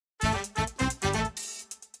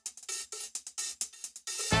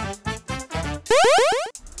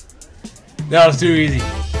That was too easy.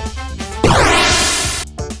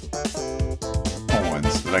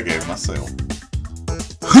 Coins that I gave myself.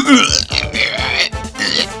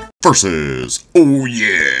 Versus, oh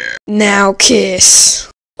yeah. Now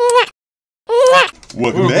kiss.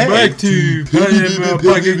 Welcome back to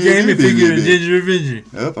Pocket Gaming Figure and Ginger Avenger.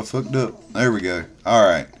 Oh, I fucked up. There we go.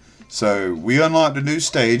 Alright. So, we unlocked a new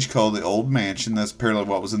stage called the Old Mansion. That's apparently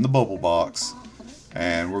what was in the bubble box.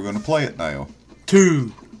 And we're going to play it now.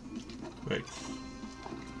 Wait.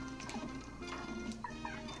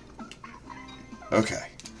 Okay.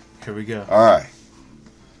 Here we go. Alright.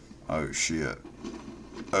 Oh, shit.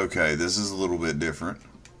 Okay, this is a little bit different.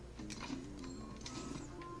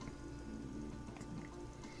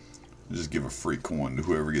 Just give a free coin to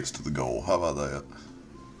whoever gets to the goal. How about that?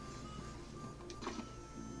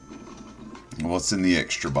 What's in the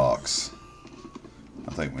extra box?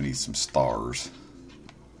 I think we need some stars.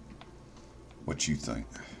 What you think?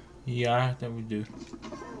 Yeah, I think we do.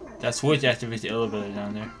 That switch activates the elevator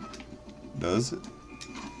down there. Does it?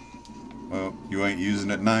 Well, you ain't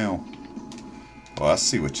using it now. Well, I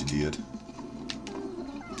see what you did.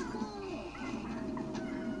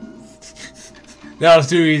 That was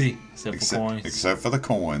too easy. Except for coins. Except for the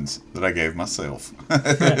coins that I gave myself.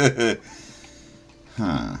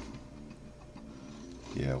 Huh.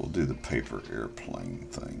 Yeah, we'll do the paper airplane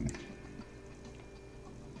thing.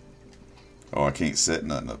 Oh, I can't set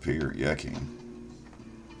nothing up here. Yeah, I can.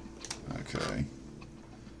 Okay.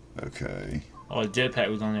 Okay. Oh, the jetpack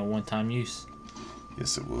was only a one-time use.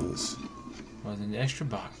 Yes, it was. Was in the extra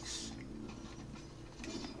box.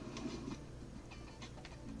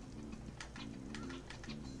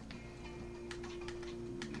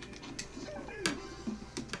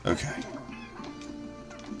 Okay.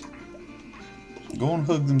 Go and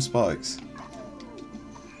hug them spikes.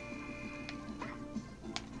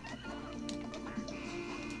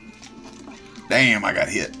 Damn, I got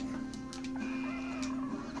hit.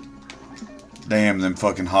 Damn, them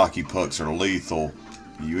fucking hockey pucks are lethal.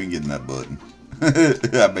 You ain't getting that button.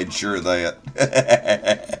 I made sure of that.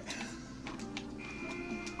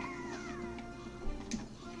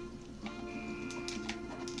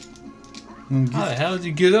 How the hell did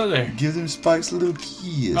you get up there? Give them spikes a little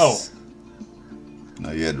kiss. Oh.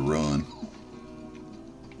 No, you had to run.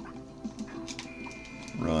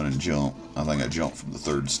 Run and jump. I think I jumped from the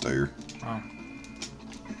third stair. Oh.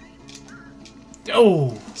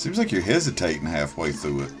 Oh! Seems like you're hesitating halfway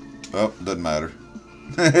through it. Oh, doesn't matter.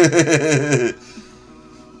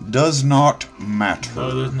 Does not matter. No,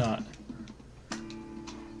 it does not.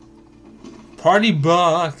 Party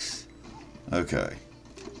box! Okay.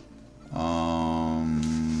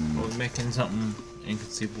 We're making something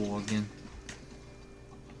inconceivable again.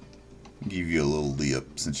 Give you a little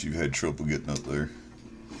lip since you've had trouble getting up there.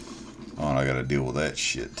 Oh, and I gotta deal with that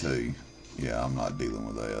shit too. Yeah, I'm not dealing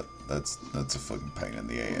with that. That's a fucking pain in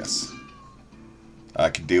the ass. I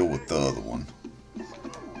could deal with the other one.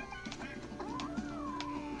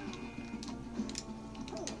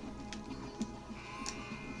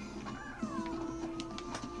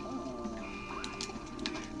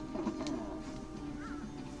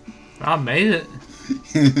 I made it.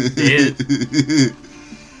 Did.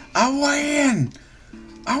 I win!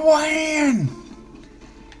 I win!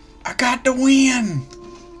 I got the win!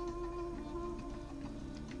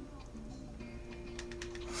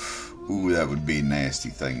 Ooh, that would be a nasty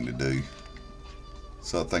thing to do.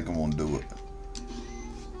 So I think I'm gonna do it.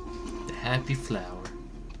 The happy flower.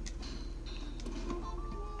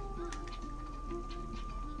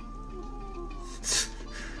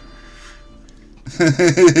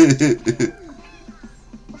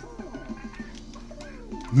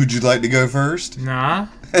 Would you like to go first? Nah.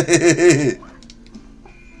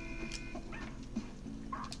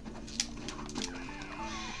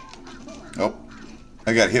 Oh,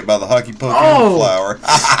 I got hit by the hockey puck and the flower.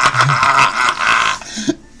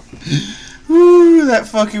 Ooh, that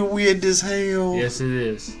fucking wind as hell. Yes, it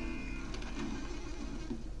is.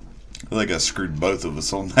 I think I screwed both of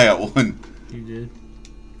us on that one. You did.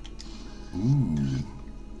 Ooh,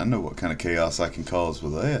 I know what kind of chaos I can cause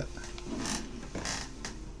with that.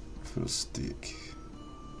 Put a stick.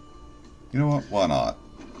 You know what? Why not?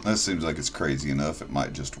 That seems like it's crazy enough. It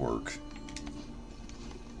might just work.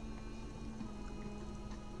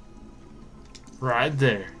 Right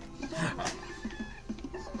there.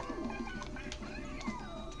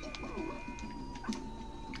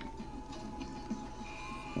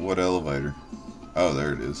 What elevator? Oh,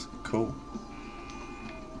 there it is. Cool.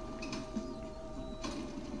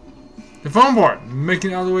 The phone part,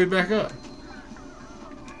 making it all the way back up.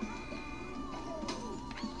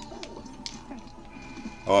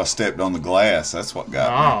 Oh, I stepped on the glass. That's what got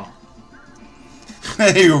Oh.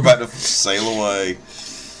 me. You were about to sail away.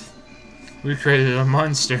 We created a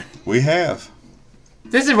monster. We have.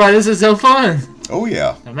 This is why this is so fun. Oh,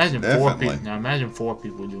 yeah. Now imagine Definitely. 4 people. Now imagine 4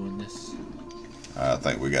 people doing this. I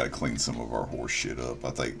think we got to clean some of our horse shit up.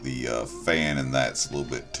 I think the fan and that's a little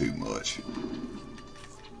bit too much.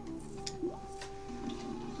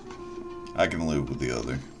 I can live with the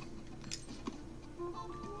other.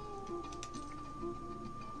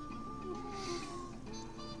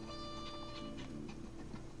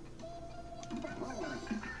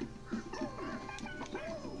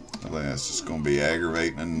 I think that's just going to be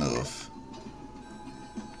aggravating enough.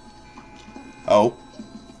 Oh.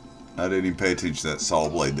 I didn't even pay attention to that saw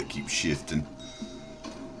blade that keeps shifting.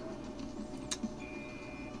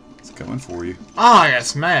 It's coming for you. Oh, I got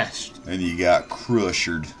smashed. And you got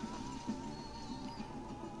crushed.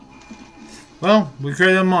 Well, we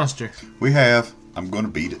created a monster. We have. I'm going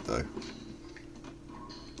to beat it, though.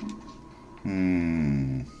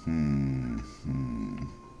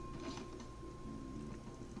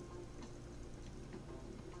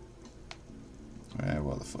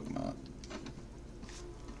 Why the fuck not?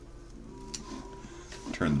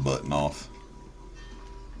 Turn the button off.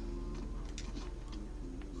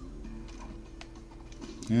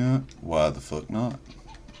 Yeah, why the fuck not?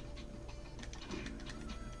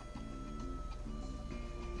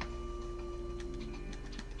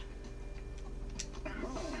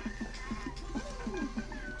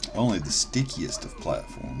 Only the stickiest of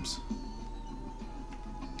platforms.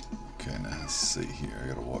 Okay, now let's see here. I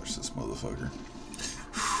gotta watch this motherfucker.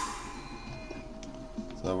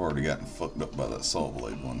 So I've already gotten fucked up by that saw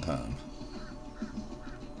blade one time.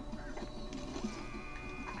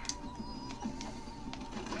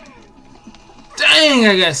 Dang,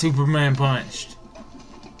 I got Superman punched.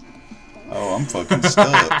 Oh, I'm fucking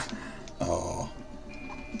stuck. Oh.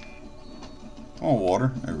 Come on,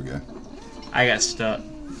 water. There we go. I got stuck.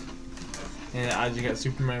 And I just got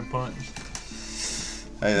Superman punched.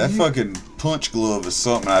 Hey, that fucking punch glove is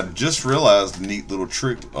something I just realized a neat little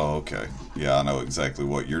trick. Oh, okay. Yeah, I know exactly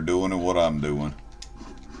what you're doing and what I'm doing.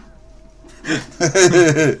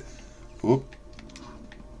 Whoop.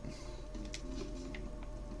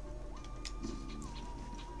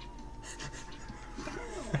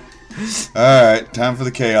 Alright, time for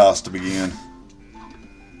the chaos to begin.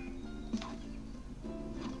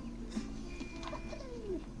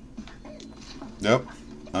 Yep,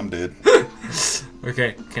 I'm dead.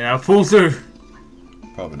 Okay, can I pull through?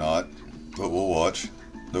 Probably not, but we'll watch.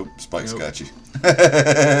 Nope, Spike's got you.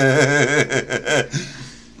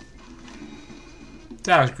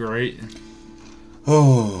 That was great.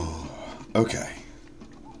 Oh, okay.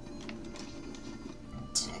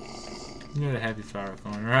 You got a happy fire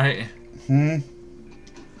going, right?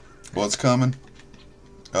 What's coming?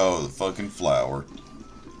 Oh, the fucking flower.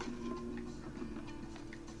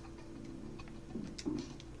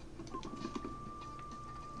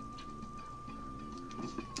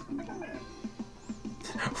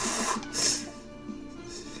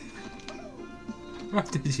 What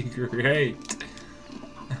did you create?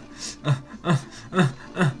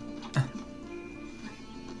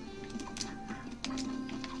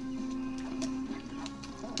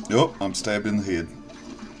 Nope, I'm stabbed in the head.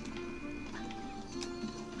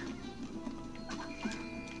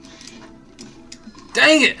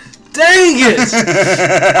 Dang it! Dang it!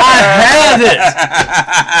 I had it!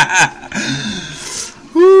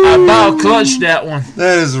 I about clutched that one.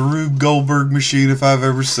 That is a Rube Goldberg machine if I've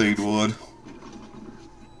ever seen one.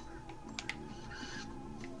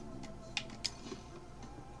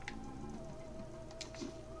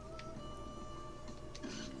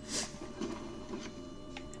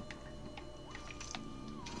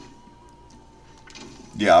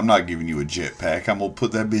 Yeah, I'm not giving you a jetpack. I'm gonna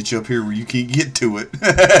put that bitch up here where you can't get to it.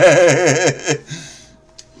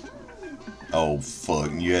 Oh,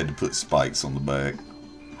 fuck. You had to put spikes on the back.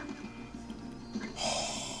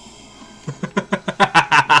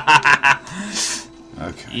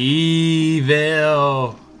 Okay.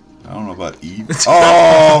 Evil. I don't know about evil.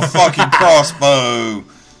 Oh, fucking crossbow.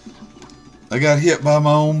 I got hit by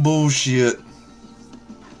my own bullshit.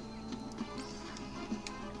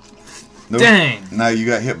 Nope. Dang. Now you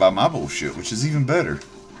got hit by my bullshit, which is even better.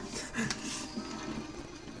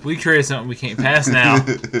 We created something we can't pass now.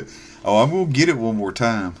 Oh, I'm going to get it one more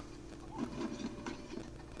time.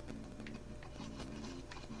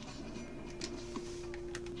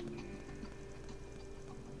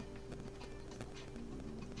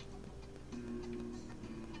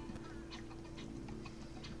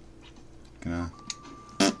 Can I?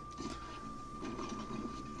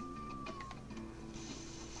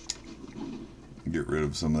 Get rid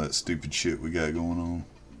of some of that stupid shit we got going on.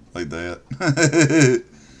 Like that.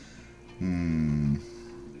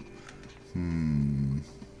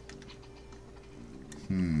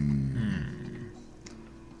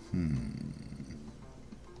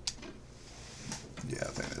 Yeah,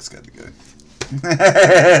 I think that's got to go.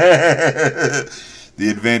 The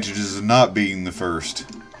advantages of not being the first.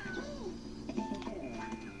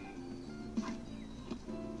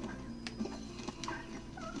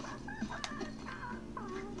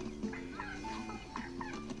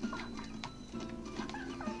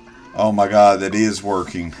 Oh my god, that is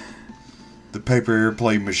working. The paper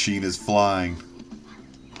airplane machine is flying.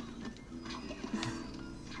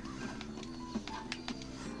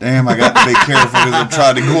 Damn, I got to be careful because I'm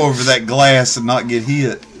trying to go over that glass and not get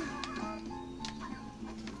hit.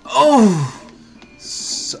 Oh!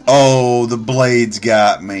 Oh, the blades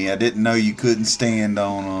got me. I didn't know you couldn't stand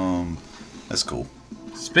on them. That's cool.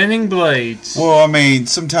 Spinning blades. Well, I mean,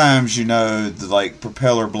 sometimes, you know, the, like,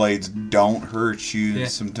 propeller blades don't hurt you. Yeah.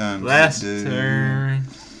 Sometimes Last they do. turn.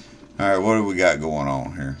 Alright, what do we got going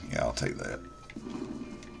on here? Yeah, I'll take that.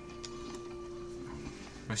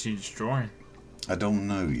 What's she destroying? I don't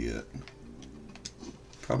know yet.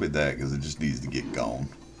 Probably that, because it just needs to get gone.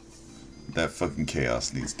 That fucking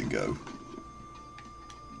chaos needs to go.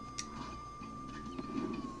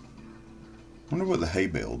 Wonder what the hay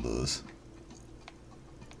bale does.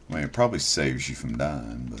 I mean, it probably saves you from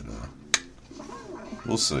dying, but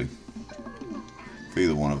we'll see. If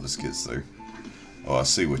either one of us gets there. Oh, I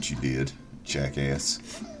see what you did, jackass.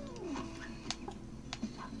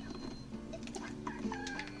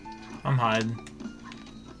 I'm hiding.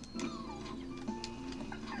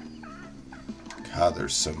 God,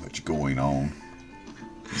 there's so much going on.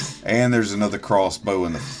 And there's another crossbow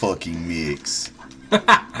in the fucking mix.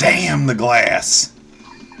 Damn the glass!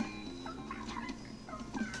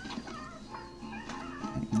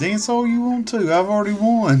 Dance all you want to. I've already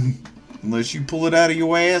won. Unless you pull it out of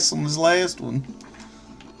your ass on this last one.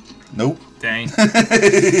 Nope. Dang.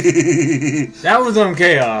 That was on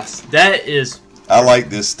chaos. That is... I like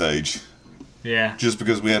this stage. Yeah. Just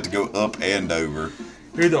because we have to go up and over.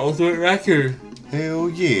 You're the ultimate wrecker. Hell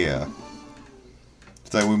yeah. I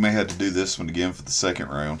think we may have to do this one again for the second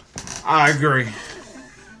round. I agree.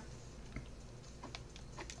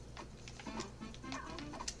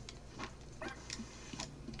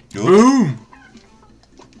 Oops. Boom!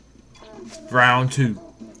 Round 2.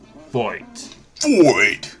 Fight.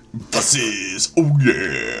 Fight! This is... Oh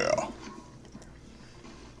yeah!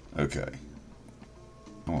 Okay.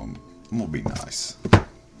 I'm gonna be nice. I'm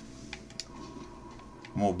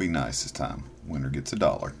gonna be nice this time. Winner gets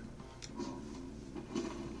 $1.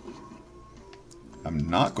 I'm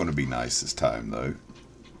not gonna be nice this time, though.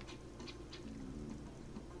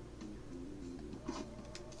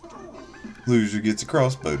 Loser gets a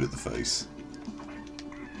crossbow to the face.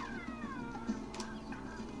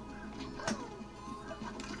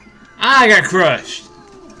 I got crushed.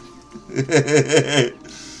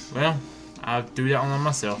 Well, I'll do that one on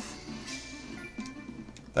myself.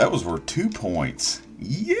 That was worth 2 points.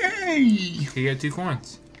 Yay! You got 2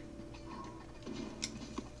 coins.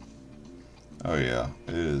 Oh yeah,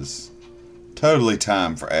 it is totally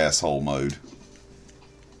time for asshole mode.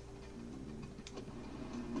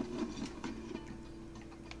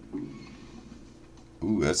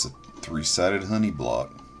 Ooh, that's a 3-sided honey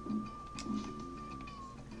block.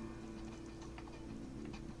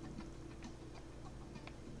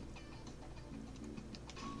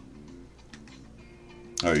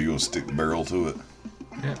 Oh, you gonna stick the barrel to it?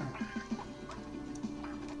 Yeah.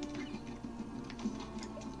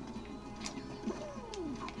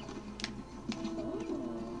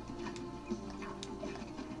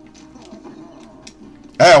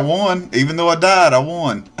 Hey, I won. Even though I died, I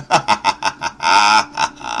won.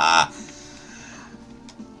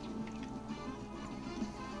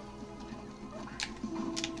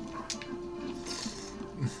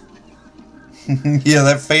 Yeah,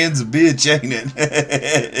 that fan's a bitch, ain't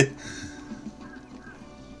it?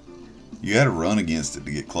 You gotta run against it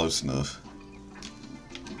to get close enough.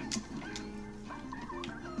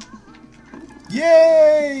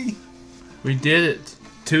 Yay! We did it.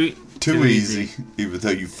 Too easy. Even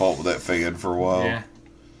though you fought with that fan for a while. Yeah.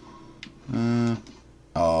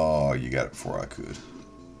 Oh, you got it before I could.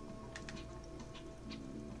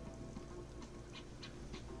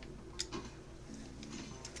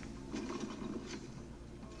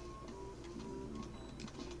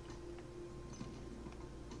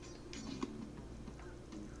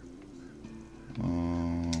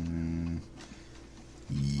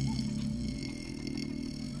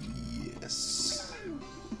 Yes.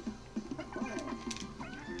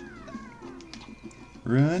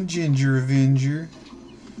 Run, Ginger Avenger.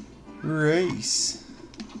 Race.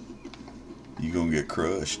 You gonna get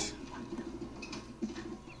crushed.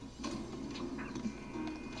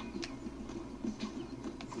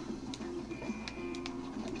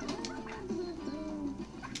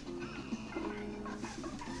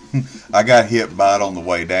 I got hit by it on the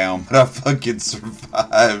way down, but I fucking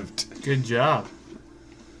survived. Good job.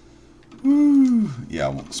 Woo. Yeah, I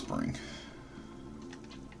want the spring.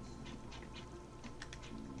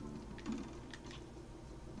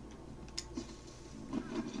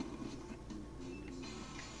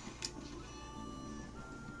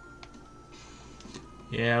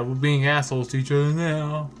 Yeah, we're being assholes to each other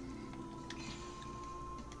now.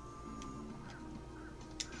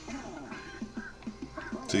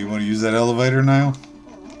 So you want to use that elevator now?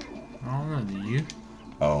 I don't know, do you?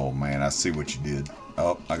 Oh man, I see what you did.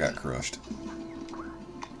 Oh, I got crushed.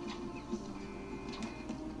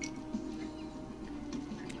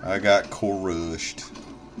 I got crushed.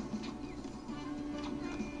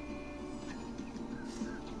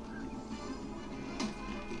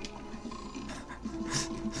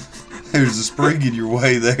 There's a spring in your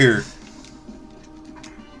way there.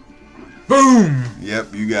 Boom!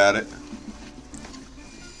 Yep, you got it.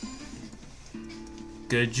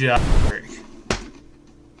 Good job, Rick.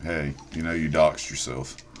 Hey, you know you doxed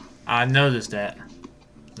yourself. I noticed that.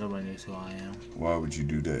 Nobody knows who I am. Why would you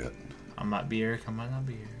do that? I might be Eric, I might not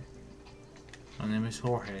be Eric. My name is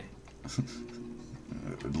Jorge.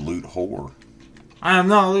 Loot whore. I am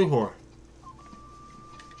not a loot whore.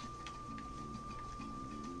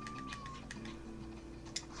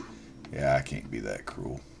 Yeah, I can't be that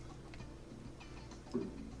cruel.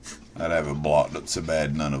 I'd have it blocked up so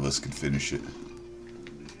bad none of us could finish it.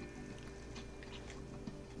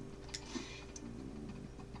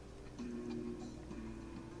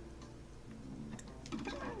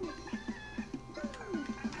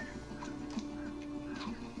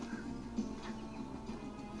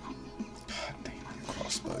 God damn,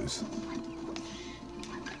 crossbows.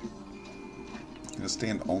 Can I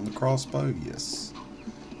stand on the crossbow? Yes.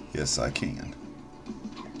 Yes, I can.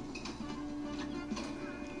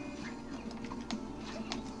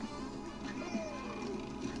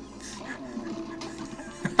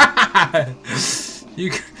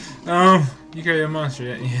 You carry a monster,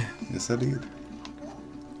 didn't you? Yes, I did.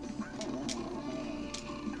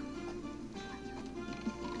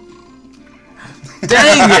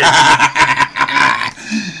 Dang it!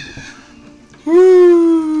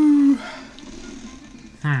 Woo!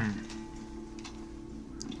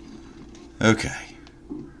 Okay.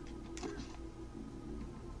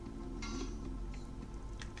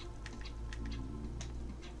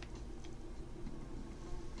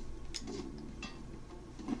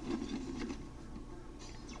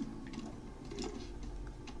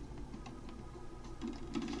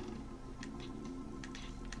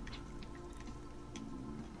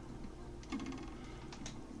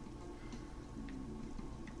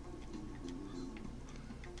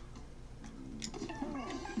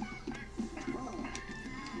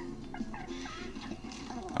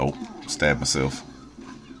 Oh, stabbed myself.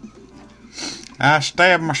 I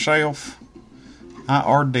stabbed myself. I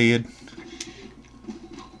are dead.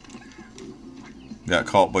 Got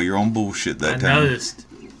caught by your own bullshit that time. I noticed.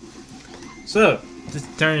 So, this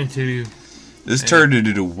turned into... This turned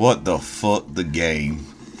into what the fuck the game.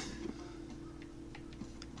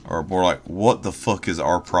 Or more like, what the fuck is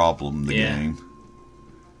our problem, the game.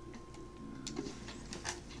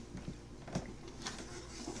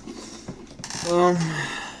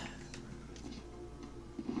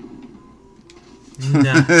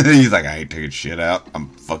 No. He's like, I ain't taking shit out. I'm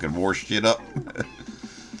fucking more shit up.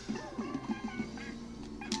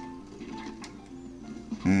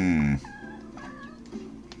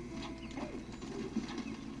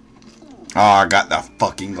 Oh, I got the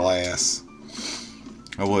fucking glass.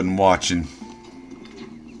 I wasn't watching.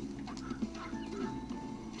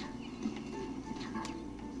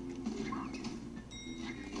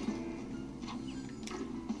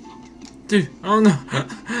 Dude, I don't know. How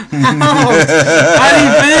do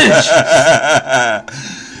you finish?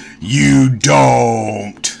 You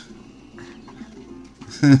don't.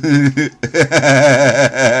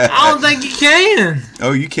 I don't think you can.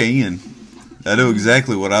 Oh, you can. I know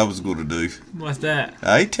exactly what I was going to do. What's that?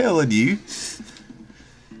 I ain't telling you.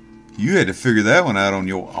 You had to figure that one out on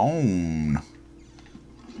your own.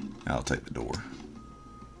 I'll take the door.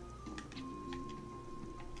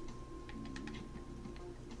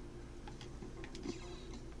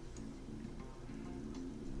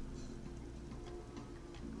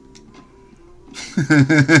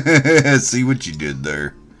 See what you did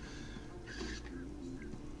there.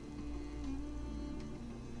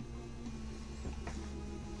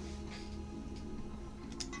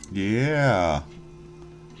 Yeah.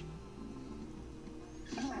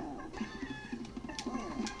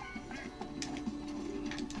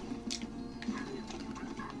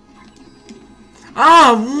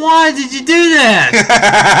 Oh, why did you do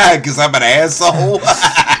that? Because I'm an asshole.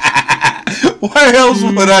 Why else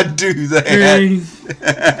would I do that?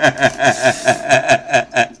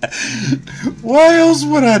 Why else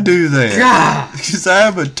would I do that? God. Because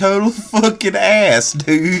I'm a total fucking ass,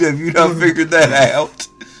 dude. Have you not figured that out?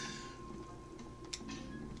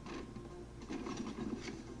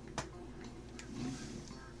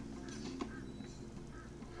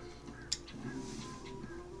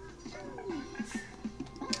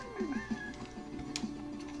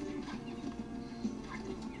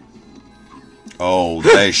 Oh,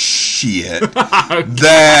 that shit.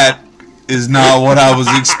 That is not what I was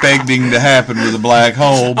expecting to happen with a black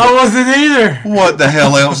hole. I wasn't either. What the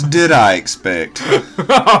hell else did I expect?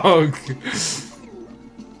 Oh.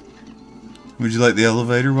 Would you like the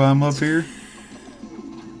elevator while I'm up here?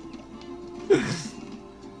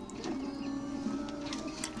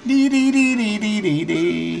 Dee dee dee dee dee dee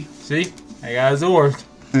dee. See? I got absorbed.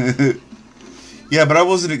 Yeah, but I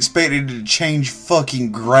wasn't expecting to change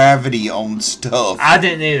fucking gravity on stuff. I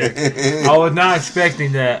didn't either. I was not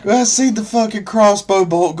expecting that. I see the fucking crossbow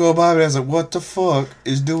bolt go by, and I was like, what the fuck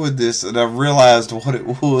is doing this? And I realized what it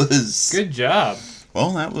was. Good job.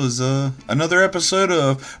 Well, that was another episode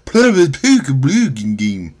of Play with Pookabloogin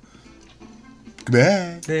Game.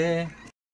 Goodbye. Yeah.